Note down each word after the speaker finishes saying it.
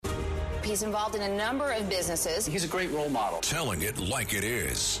He's involved in a number of businesses. He's a great role model. Telling it like it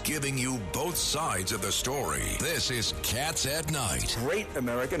is. Giving you both sides of the story. This is Cats at Night. Great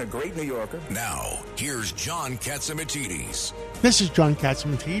American, a great New Yorker. Now, here's John Catsimatidis. This is John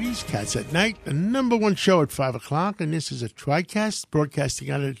Catsimatidis, Cats at Night, the number one show at 5 o'clock, and this is a TriCast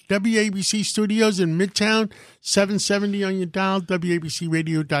broadcasting out of WABC Studios in Midtown, 770 on your dial,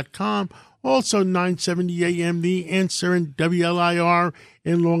 WABCRadio.com. Also 970 AM, The Answer, and WLIR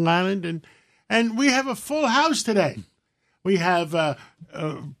in Long Island. And we have a full house today. We have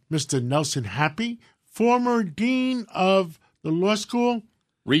Mr. Nelson Happy, former dean of the law school.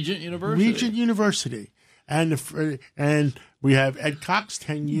 Regent University. And we have Ed Cox,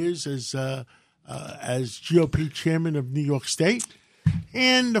 10 years as GOP chairman of New York State,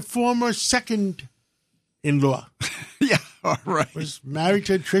 and the former second-in-law. Yeah, all right. Was married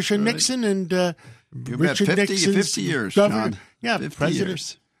to Tricia Nixon and Richard 50 years, governor. John. Yeah, 50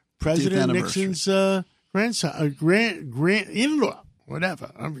 years. President Nixon's grandson, in-law,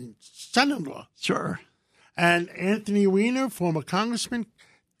 whatever. I mean, son-in-law. Sure. And Anthony Weiner, former congressman,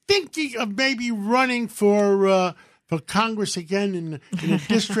 thinking of maybe running for Congress again in a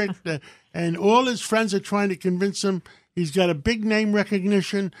district, and all his friends are trying to convince him. He's got a big name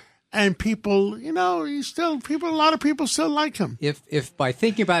recognition, and people, a lot of people still like him. If by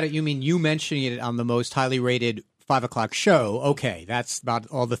thinking about it, you mean you mentioning it on the most highly rated 5 o'clock show, okay, that's about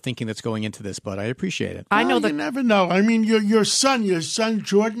all the thinking that's going into this, but I appreciate it. I know that you never know. I mean, your son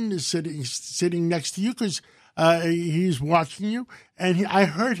Jordan is sitting next to you because he's watching you, and I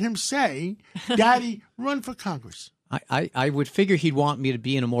heard him say, "Daddy, run for Congress." I would figure he'd want me to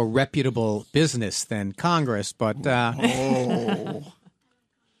be in a more reputable business than Congress, but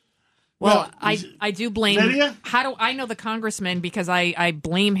Well, I do blame. Lydia? How do I know the congressman? Because I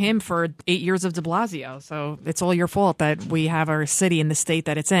blame him for 8 years of de Blasio. So it's all your fault that we have our city in the state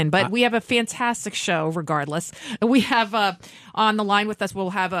that it's in. But we have a fantastic show regardless. We have on the line with us, we'll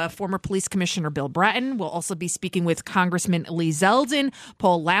have former police commissioner Bill Bratton. We'll also be speaking with Congressman Lee Zeldin,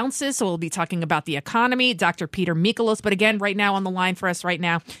 Paul Lounces. So we'll be talking about the economy, Dr. Peter Mikolos. But again, right now on the line for us right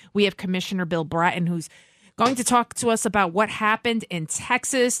now, we have Commissioner Bill Bratton, who's going to talk to us about what happened in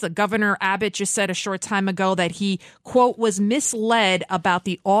Texas. The Governor Abbott just said a short time ago that he, quote, was misled about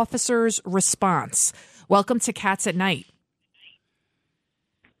the officer's response. Welcome to Cats at Night.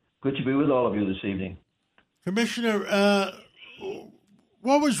 Good to be with all of you this evening. Commissioner,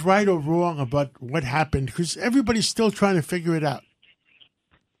 what was right or wrong about what happened? Because everybody's still trying to figure it out.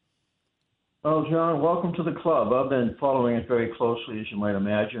 Well, John, welcome to the club. I've been following it very closely, as you might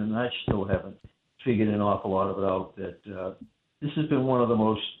imagine, and I still haven't figured an awful lot of it out. That this has been one of the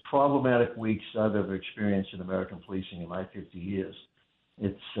most problematic weeks I've ever experienced in American policing in my 50 years.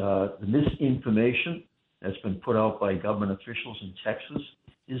 It's the misinformation that's been put out by government officials in Texas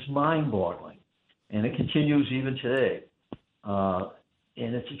is mind-boggling, and it continues even today. And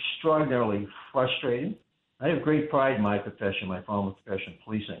it's extraordinarily frustrating. I have great pride in my profession, my former profession,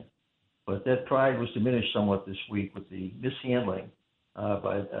 policing, but that pride was diminished somewhat this week with the mishandling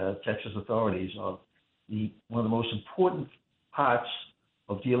by Texas authorities of one of the most important parts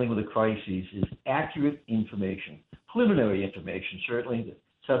of dealing with a crisis is accurate information, preliminary information, certainly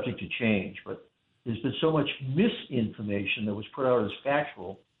subject to change, but there's been so much misinformation that was put out as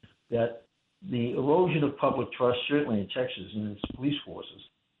factual that the erosion of public trust, certainly in Texas and its police forces,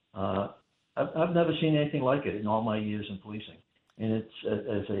 I've never seen anything like it in all my years in policing. And it's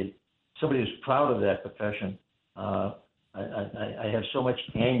as somebody who's proud of that profession, I have so much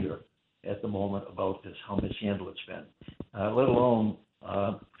anger at the moment about this, how mishandled it's been, let alone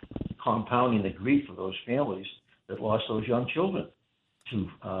compounding the grief of those families that lost those young children, to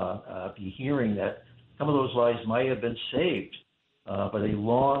be hearing that some of those lives might have been saved, but a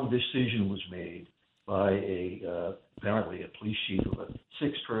wrong decision was made by apparently a police chief of a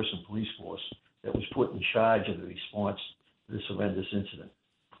 6-person police force that was put in charge of the response to this horrendous incident.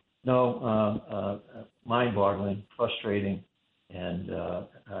 No, mind-boggling, frustrating, and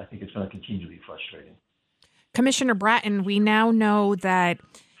I think it's going to continue to be frustrating. Commissioner Bratton, we now know that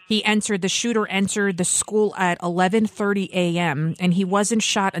the shooter entered the school at 11:30 a.m. and he wasn't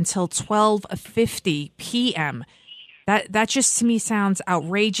shot until 12:50 p.m. That just to me sounds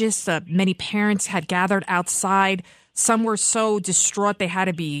outrageous. Many parents had gathered outside. Some were so distraught they had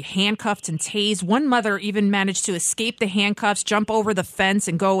to be handcuffed and tased. One mother even managed to escape the handcuffs, jump over the fence,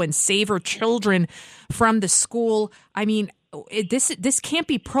 and go and save her children from the school. I mean, this can't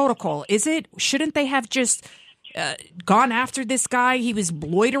be protocol, is it? Shouldn't they have just gone after this guy? He was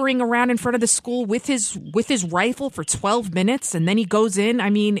loitering around in front of the school with his rifle for 12 minutes, and then he goes in. I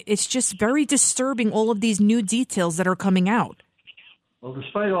mean, it's just very disturbing, all of these new details that are coming out. Well,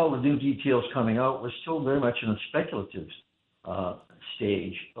 despite all the new details coming out, we're still very much in a speculative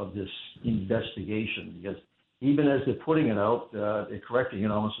stage of this investigation, because even as they're putting it out, they're correcting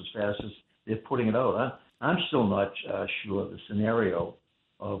it almost as fast as they're putting it out. I'm still not sure the scenario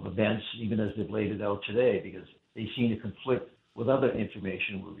of events, even as they've laid it out today, because they seem to conflict with other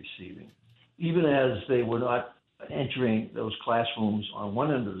information we're receiving. Even as they were not entering those classrooms on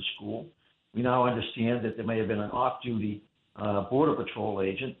one end of the school, we now understand that there may have been an off-duty Border Patrol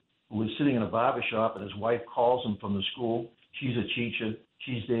agent who was sitting in a barber shop, and his wife calls him from the school. She's a teacher.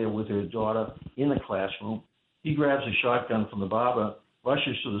 She's there with her daughter in the classroom. He grabs a shotgun from the barber,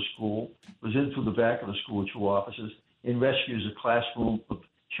 rushes to the school, goes in through the back of the school with 2 officers, and rescues a classroom of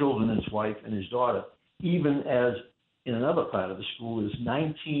children, his wife, and his daughter, even as in another part of the school there's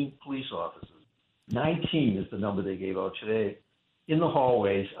 19 police officers. 19 is the number they gave out today in the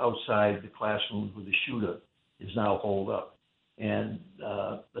hallways outside the classrooms where the shooter is now holed up. And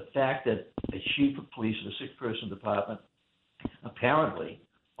the fact that a chief of police of a 6-person department apparently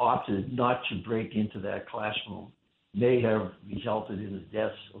opted not to break into that classroom may have resulted in the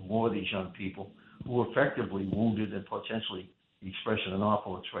deaths of more of these young people who were effectively wounded and potentially, the expression, an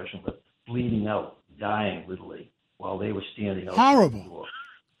awful expression, but bleeding out, dying literally while they were standing out. Horrible.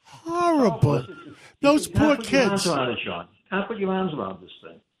 Horrible. Those poor kids. Can't put your arms around this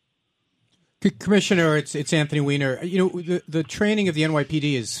thing. Commissioner, it's Anthony Weiner. You know, the training of the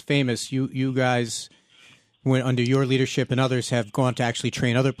NYPD is famous. You guys, when under your leadership and others, have gone to actually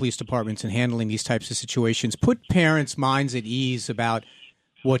train other police departments in handling these types of situations. Put parents' minds at ease about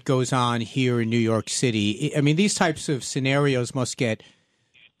what goes on here in New York City. I mean, these types of scenarios must get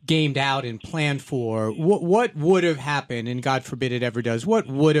gamed out and planned for. What would have happened, and God forbid it ever does, what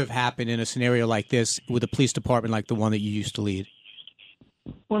would have happened in a scenario like this with a police department like the one that you used to lead?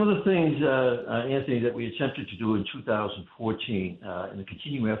 One of the things, Anthony, that we attempted to do in 2014 in the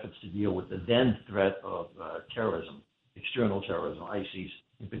continuing efforts to deal with the then threat of terrorism, external terrorism, ISIS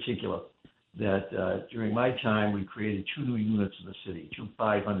in particular, that during my time we created 2 new units in the city, 2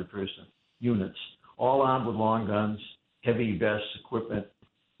 500-person units, all armed with long guns, heavy vests, equipment,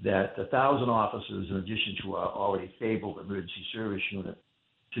 that 1,000 officers, in addition to our already fabled emergency service unit,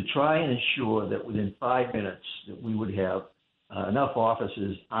 to try and ensure that within 5 minutes that we would have enough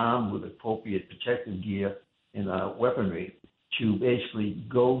officers armed with appropriate protective gear and weaponry to basically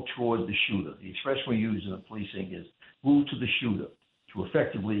go toward the shooter. The expression we use in the policing is move to the shooter. To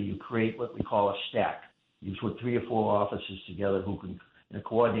effectively, you create what we call a stack. You put 3 or 4 officers together who can, in a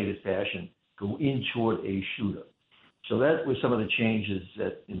coordinated fashion, go in toward a shooter. So that was some of the changes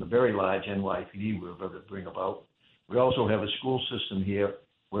that in the very large NYPD we were able to bring about. We also have a school system here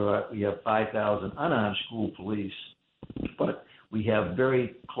where we have 5,000 unarmed school police, but we have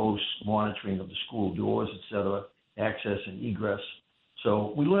very close monitoring of the school doors, et cetera, access and egress.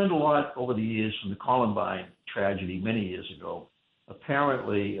 So we learned a lot over the years from the Columbine tragedy many years ago.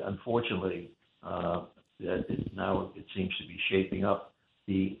 Apparently, unfortunately, now it seems to be shaping up.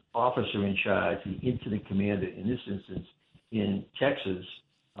 The officer in charge, the incident commander in this instance in Texas,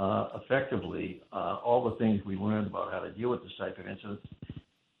 effectively, all the things we learned about how to deal with this type of incidents,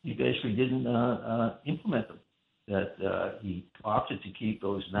 he basically didn't implement them. That he opted to keep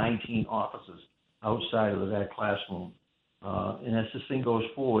those 19 officers outside of that classroom. And as this thing goes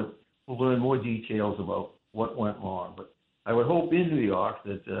forward, we'll learn more details about what went wrong. But I would hope in New York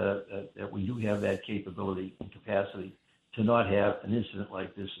that we do have that capability and capacity to not have an incident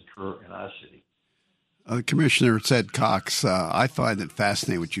like this occur in our city. Commissioner Ed Cox, I find it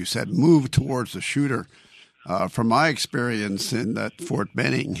fascinating what you said, move towards the shooter. From my experience in that Fort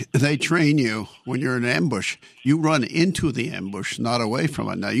Benning, they train you when you're in an ambush. You run into the ambush, not away from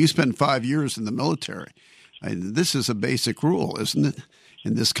it. Now, you spent 5 years in the military. This is a basic rule, isn't it,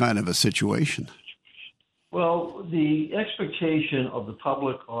 in this kind of a situation? Well, the expectation of the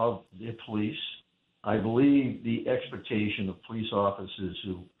public of the police, I believe the expectation of police officers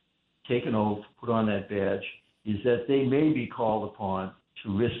who take an oath, put on that badge, is that they may be called upon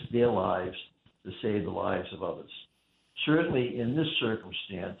to risk their lives to save the lives of others. Certainly in this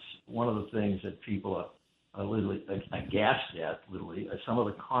circumstance, one of the things that people are literally aghast at, literally, are some of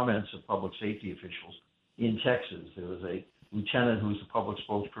the comments of public safety officials in Texas. There was a lieutenant who's the public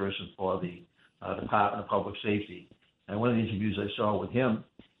spokesperson for the Department of Public Safety. And one of the interviews I saw with him,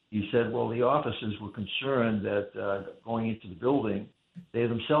 he said, well, the officers were concerned that going into the building, they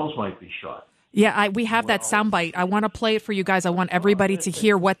themselves might be shot. Yeah, we have that soundbite. I want to play it for you guys. I want everybody to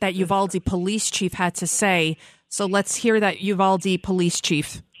hear what that Uvalde police chief had to say. So let's hear that Uvalde police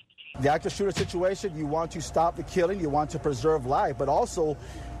chief. The active shooter situation, you want to stop the killing, you want to preserve life, but also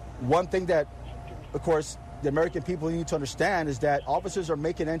one thing that, of course, the American people need to understand is that officers are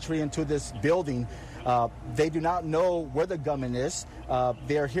making entry into this building. They do not know where the gunman is.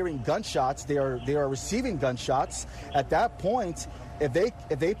 They are hearing gunshots. They are receiving gunshots. At that point, if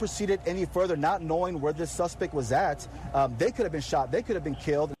they proceeded any further, not knowing where this suspect was at, they could have been shot. They could have been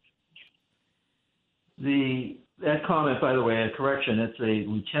killed. That comment, by the way, a correction, it's a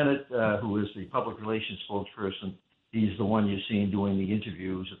lieutenant who is the public relations spokesperson. He's the one you're seeing doing the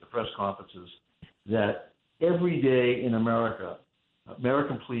interviews at the press conferences, that every day in America,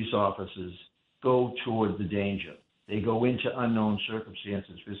 American police officers go toward the danger. They go into unknown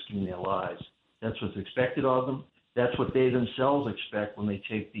circumstances, risking their lives. That's what's expected of them. That's what they themselves expect when they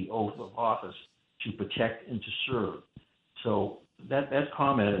take the oath of office to protect and to serve. So that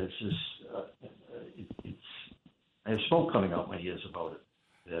comment is just, I have smoke coming out my ears about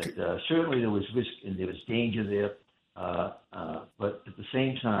it. That certainly there was risk and there was danger there, but at the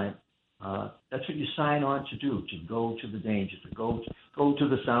same time, that's what you sign on to do, to go to the danger, to go to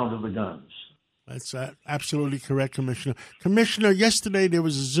the sound of the guns. That's absolutely correct, Commissioner. Commissioner, yesterday there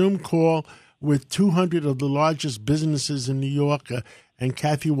was a Zoom call with 200 of the largest businesses in New York and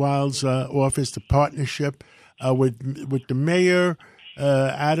Kathy Wild's office, the partnership with the mayor,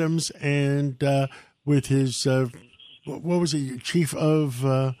 Adams, and with his, what was he, chief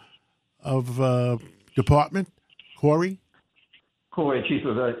of department, Corey? Corey, chief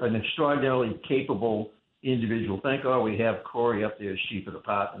of an extraordinarily capable individual. Thank God we have Corey up there as chief of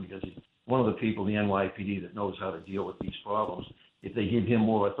department, because he's one of the people in the NYPD that knows how to deal with these problems. If they give him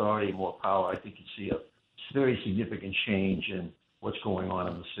more authority, more power, I think you'd see a very significant change in what's going on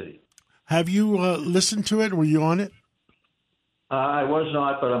in the city. Have you listened to it? Were you on it? I was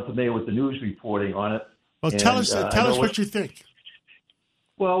not, but I'm familiar with the news reporting on it. Well, tell us what you think.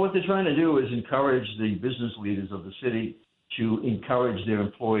 Well, what they're trying to do is encourage the business leaders of the city to encourage their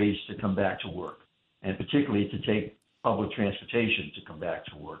employees to come back to work, and particularly to take public transportation to come back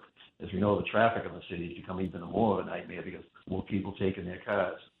to work. As we know, the traffic in the city has become even more of a nightmare because more people taking their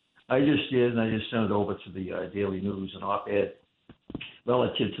cars. I just sent it over to the Daily News, an op-ed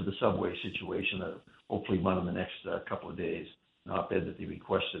relative to the subway situation that hopefully run in the next couple of days, an op-ed that they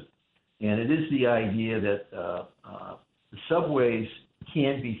requested. And it is the idea that the subways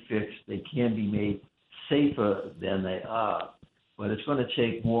can be fixed, they can be made safer than they are, but it's going to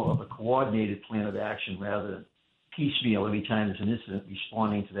take more of a coordinated plan of action rather than piecemeal every time there's an incident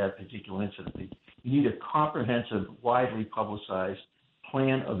responding to that particular incident. You need a comprehensive, widely publicized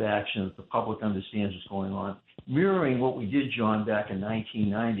plan of action that the public understands what's going on, mirroring what we did, John, back in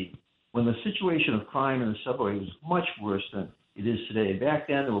 1990, when the situation of crime in the subway was much worse than it is today. Back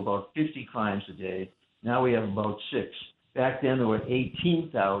then, there were about 50 crimes a day. Now we have about 6. Back then, there were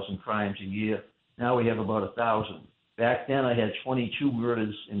 18,000 crimes a year. Now we have about 1,000. Back then, I had 22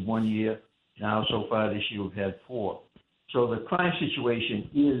 murders in 1 year. Now, so far this year, we've had 4. So the crime situation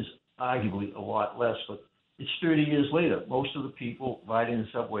is arguably a lot less, but it's 30 years later. Most of the people riding the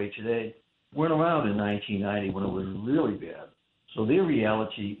subway today weren't around in 1990 when it was really bad. So their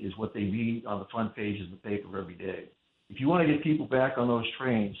reality is what they read on the front pages of the paper every day. If you want to get people back on those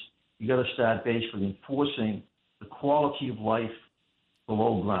trains, you got to start basically enforcing the quality of life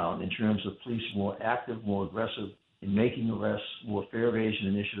below ground in terms of police more active, more aggressive in making arrests, more fair evasion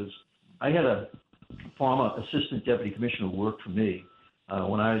initiatives. I had a former assistant deputy commissioner who worked for me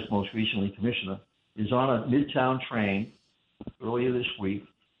when I was most recently commissioner, is on a Midtown train earlier this week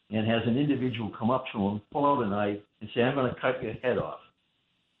and has an individual come up to him, pull out a knife, and say, "I'm going to cut your head off."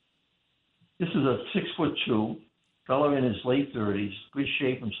 This is a 6'2" fellow in his late 30s, good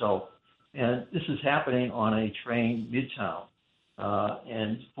shape himself, and this is happening on a train Midtown.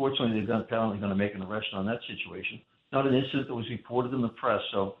 And fortunately, they're apparently going to make an arrest on that situation. Not an incident that was reported in the press.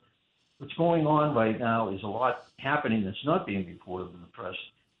 So what's going on right now is a lot happening that's not being reported in the press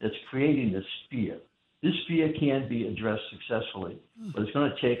that's creating this fear. This fear can be addressed successfully, but it's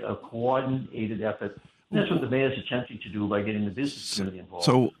going to take a coordinated effort. And that's what the mayor's attempting to do by getting the business community involved.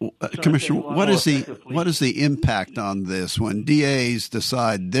 So, Commissioner, what is the impact on this when DAs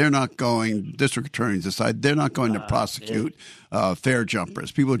decide they're not going, district attorneys decide they're not going to prosecute fare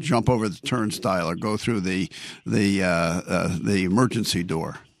jumpers, people who jump over the turnstile or go through the emergency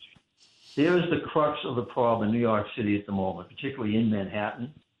door? There is the crux of the problem in New York City at the moment, particularly in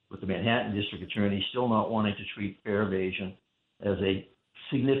Manhattan, with the Manhattan district attorney still not wanting to treat fare evasion as a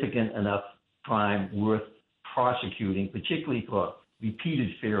significant enough crime worth prosecuting, particularly for repeated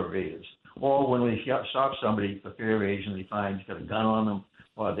fare evaders. Or when we stop somebody for fare evasion, they find he's got a gun on them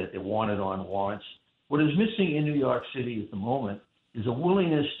or that they're wanted on warrants. What is missing in New York City at the moment is a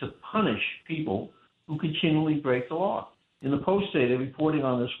willingness to punish people who continually break the law. In the Post today, they're reporting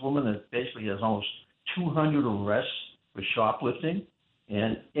on this woman that basically has almost 200 arrests for shoplifting.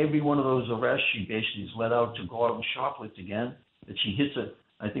 And every one of those arrests, she basically is let out to go out and shoplift again. That she hits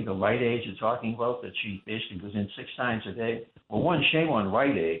I think a Rite Aid you're talking about, that she basically goes in 6 times a day. Well, one, shame on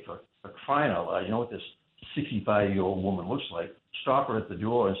Rite Aid for crying out loud. You know what this 65-year-old woman looks like? Stop her at the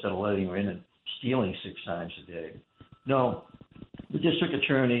door instead of letting her in and stealing 6 times a day. No, the district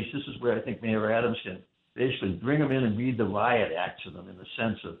attorneys, this is where I think Mayor Adams can basically bring them in and read the riot act to them in the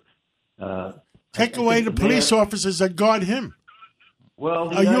sense of... Take away the police officers that guard him.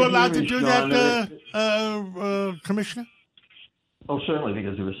 Well, are you allowed to do that, Commissioner? Oh, certainly,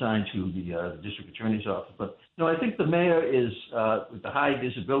 because they're assigned to the district attorney's office. But no, I think the mayor is, with the high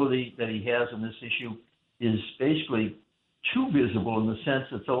visibility that he has on this issue, is basically too visible in the sense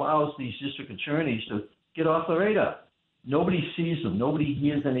that it allows these district attorneys to get off the radar. Nobody sees them. Nobody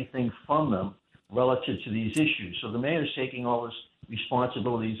hears anything from them relative to these issues. So the mayor is taking all his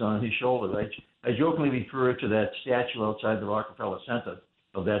responsibilities on his shoulder. I jokingly refer to that statue outside the Rockefeller Center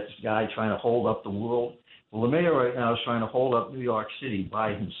of that guy trying to hold up the world. Well, the mayor right now is trying to hold up New York City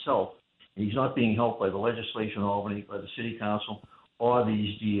by himself, and he's not being helped by the legislature in Albany, by the city council, or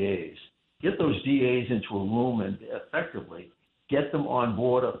these DAs. Get those DAs into a room and effectively get them on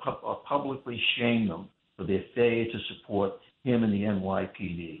board or publicly shame them for their failure to support him and the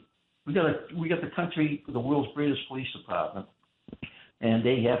NYPD. We got the country, the world's greatest police department, and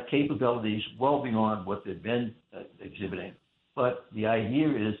they have capabilities well beyond what they've been exhibiting. But the idea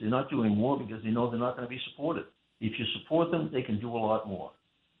is they're not doing more because they know they're not going to be supported. If you support them, they can do a lot more.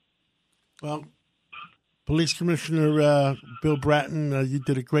 Well, Police Commissioner Bill Bratton, you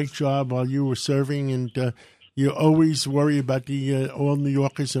did a great job while you were serving, and you always worry about all New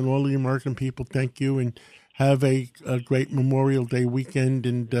Yorkers and all the American people. Thank you, and have a great Memorial Day weekend,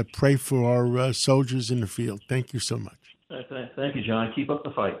 and pray for our soldiers in the field. Thank you so much. Thank you, John. Keep up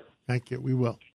the fight. Thank you. We will.